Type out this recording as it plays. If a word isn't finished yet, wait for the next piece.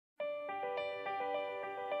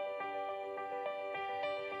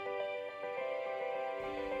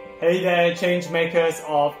Hey there, change makers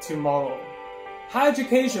of tomorrow. Higher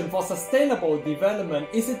education for sustainable development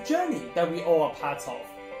is a journey that we all are part of.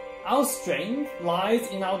 Our strength lies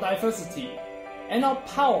in our diversity, and our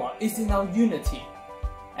power is in our unity.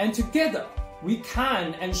 And together, we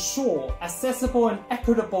can ensure accessible and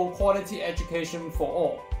equitable quality education for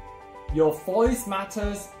all. Your voice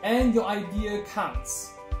matters and your idea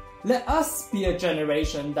counts. Let us be a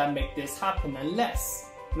generation that make this happen, and let's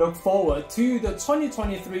look forward to the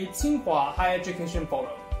 2023 Tsinghua Higher Education Forum.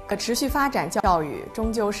 可持续发展教育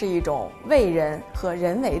终究是一种为人和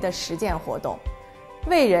人为的实践活动。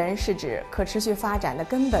为人是指可持续发展的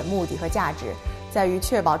根本目的和价值，在于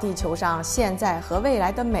确保地球上现在和未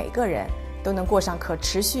来的每个人都能过上可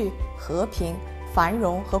持续、和平、繁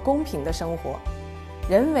荣和公平的生活。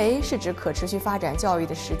人为是指可持续发展教育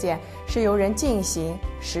的实践是由人进行、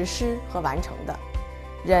实施和完成的。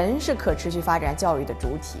人是可持续发展教育的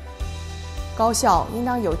主体，高校应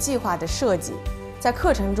当有计划地设计，在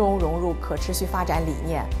课程中融入可持续发展理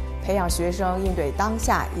念，培养学生应对当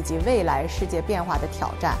下以及未来世界变化的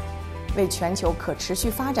挑战，为全球可持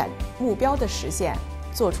续发展目标的实现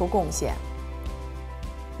做出贡献。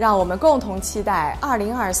让我们共同期待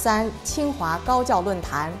2023清华高教论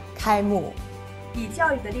坛开幕，以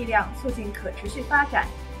教育的力量促进可持续发展，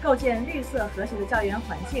构建绿色和谐的教研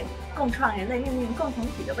环境，共创人类命运共同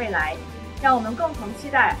体的未来。让我们共同期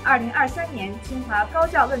待2023年清华高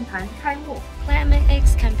教论坛开幕。Climate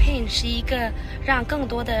X Campaign 是一个让更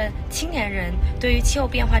多的青年人对于气候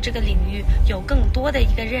变化这个领域有更多的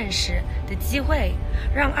一个认识的机会，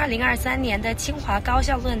让2023年的清华高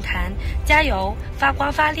校论坛加油发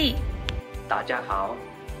光发力。大家好，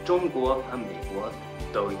中国和美国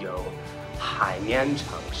都有海绵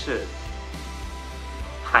城市。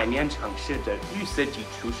海绵城市的绿色基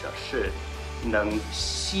础设施能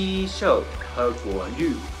吸收和过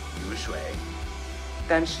滤雨水，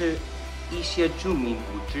但是一些居民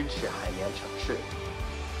不支持海绵城市。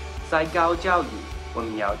在高教育，我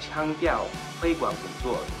们要强调推广工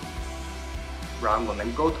作，让我们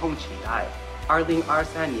沟通起来。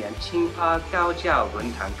2023年清华高教论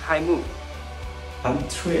坛开幕。I'm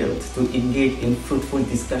thrilled to engage in fruitful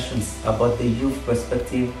discussions about the youth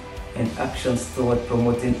perspective and actions toward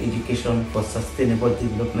promoting education for sustainable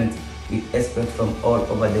development with experts from all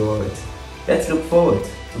over the world. Let's look forward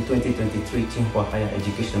to 2023 Tsinghua Higher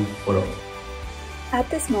Education Forum. At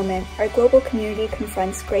this moment, our global community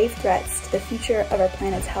confronts grave threats to the future of our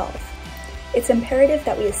planet's health. It's imperative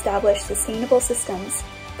that we establish sustainable systems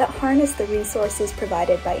that harness the resources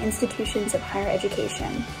provided by institutions of higher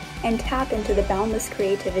education and tap into the boundless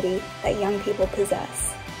creativity that young people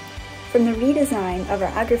possess. From the redesign of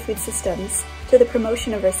our agri-food systems to the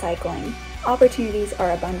promotion of recycling, opportunities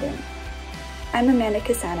are abundant. I'm Amanda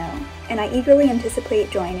Casano, and I eagerly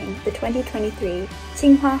anticipate joining the 2023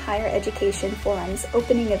 Tsinghua Higher Education Forum's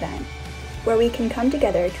opening event, where we can come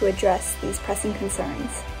together to address these pressing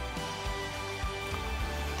concerns.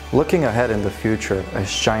 Looking ahead in the future,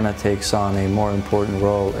 as China takes on a more important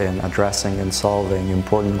role in addressing and solving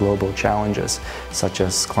important global challenges, such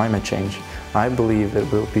as climate change, I believe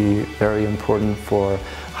it will be very important for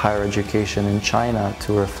higher education in China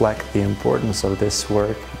to reflect the importance of this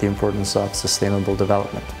work, the importance of sustainable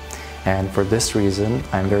development. And for this reason,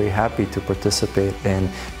 I'm very happy to participate in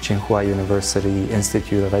Tsinghua University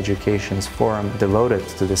Institute of Education's forum devoted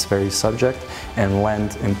to this very subject and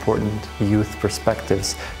lend important youth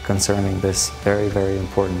perspectives concerning this very, very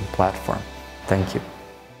important platform. Thank you.